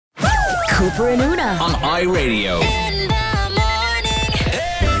Cooper and Una on iRadio. In the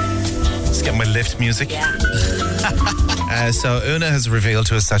morning. Let's get my lift music. Yeah. So Una has revealed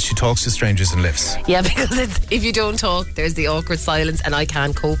to us that she talks to strangers in lifts. Yeah, because if you don't talk, there's the awkward silence, and I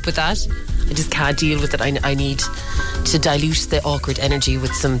can't cope with that. I just can't deal with it. I need to dilute the awkward energy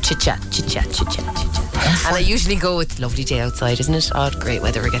with some chit-chat. And I usually go with lovely day outside, isn't it? Oh, great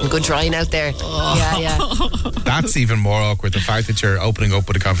weather. We're getting good drying out there. Yeah. That's even more awkward, the fact that you're opening up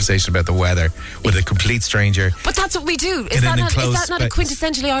with a conversation about the weather with a complete stranger. But that's what we do. Is In that an not enclosed a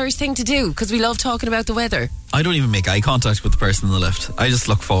quintessentially Irish thing to do? Because we love talking about the weather. I don't even make eye contact with the person in the lift. I just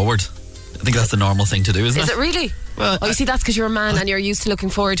look forward. I think that's the normal thing to do, isn't it? Is it really? Well, you see, that's because you're a man and you're used to looking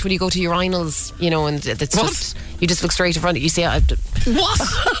forward to when you go to urinals, you know, and it's just, you just look straight in front of you. See, What?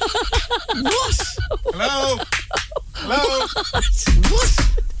 What? Hello?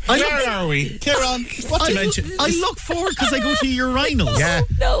 Where are we? Ciaran, what dimension? I look forward because I go to urinals. Yeah.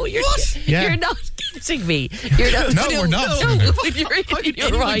 No, you're Yeah. you're not kidding me. You're not. No, we're not. No, when you're in How did your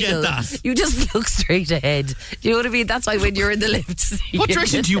anyone get urinal, that? you just look straight ahead. You know what I mean? That's why when you're in the lift. What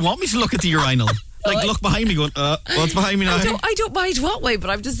direction do you want me to look at the urinal? Like, look behind me going, what's behind me now? I don't mind what way, but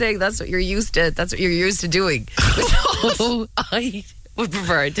I'm just saying that's what you're used to. That's what you're used to doing. So I would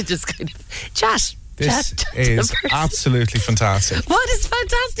prefer to just kind of chat. This Chat is to the person. absolutely fantastic. What is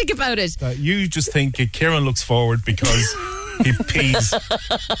fantastic about it? You just think Ciaran looks forward because he pees.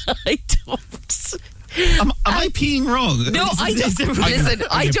 I don't. Am I peeing wrong? No, I don't. Listen,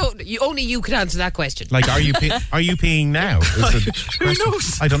 I you- don't. Only you can answer that question. Like, are you peeing now? Is the Who question.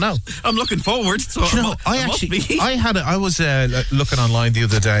 knows? I don't know. I'm looking forward. So Do you know, I must be. was looking online the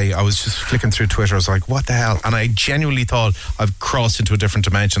other day. I was just flicking through Twitter. I was like, what the hell? And I genuinely thought I've crossed into a different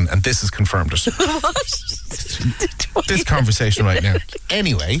dimension, and this has confirmed it. This conversation right now.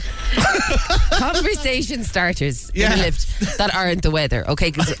 Anyway. Conversation starters in Yeah. the lift that aren't the weather,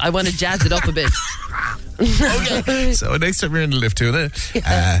 okay? Because I want to jazz it up a bit. Okay. So next time you're in the lift, Tuna.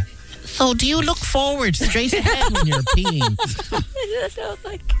 So do you look forward straight ahead when you're peeing? I don't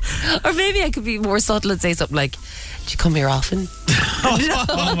know, or maybe I could be more subtle and say something like, "Do you come here often?"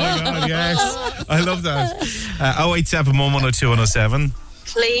 Oh my God, yes. I love that. 087 110 107.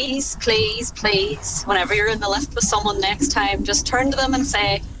 Please, whenever you're in the lift with someone next time, just turn to them and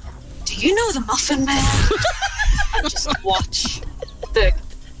say, "Do you know the Muffin Man?" And just watch the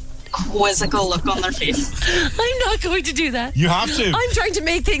quizzical look on their face. I'm not going to do that. You have to. I'm trying to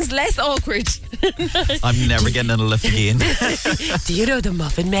make things less awkward. I'm never getting in a lift again. Do you know the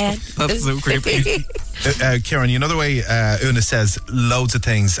Muffin Man? That's so creepy. Ciaran, you know the way Una says loads of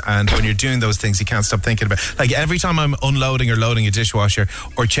things, and when you're doing those things, you can't stop thinking about. Like every time I'm unloading or loading a dishwasher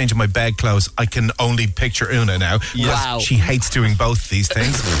or changing my bedclothes, I can only picture Una now. Wow. She hates doing both these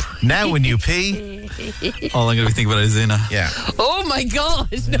things. Now, when you pee, All I'm going to be thinking about is Una. yeah. Oh my God!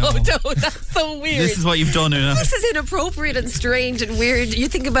 No, that's so weird. This is what you've done, Una. This is inappropriate and strange and weird. You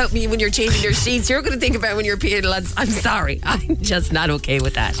think about me when you're changing your sheets. You're going to think about when you're peeing, lads. I'm sorry. I'm just not okay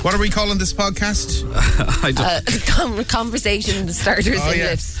with that. What are we calling this podcast? I don't. Conversation starters in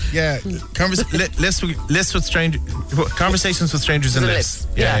lifts. Yeah. Lifts with strangers. Conversations with strangers in The lifts.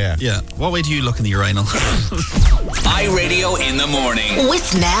 lifts. Yeah. Yeah. What way do you look in the urinal? iRadio in the morning.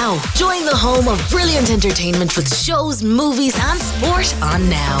 With Now. Join the home of brilliant entertainment with shows, movies, and sport on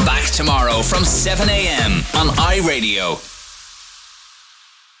Now. Back tomorrow from 7 a.m. on iRadio.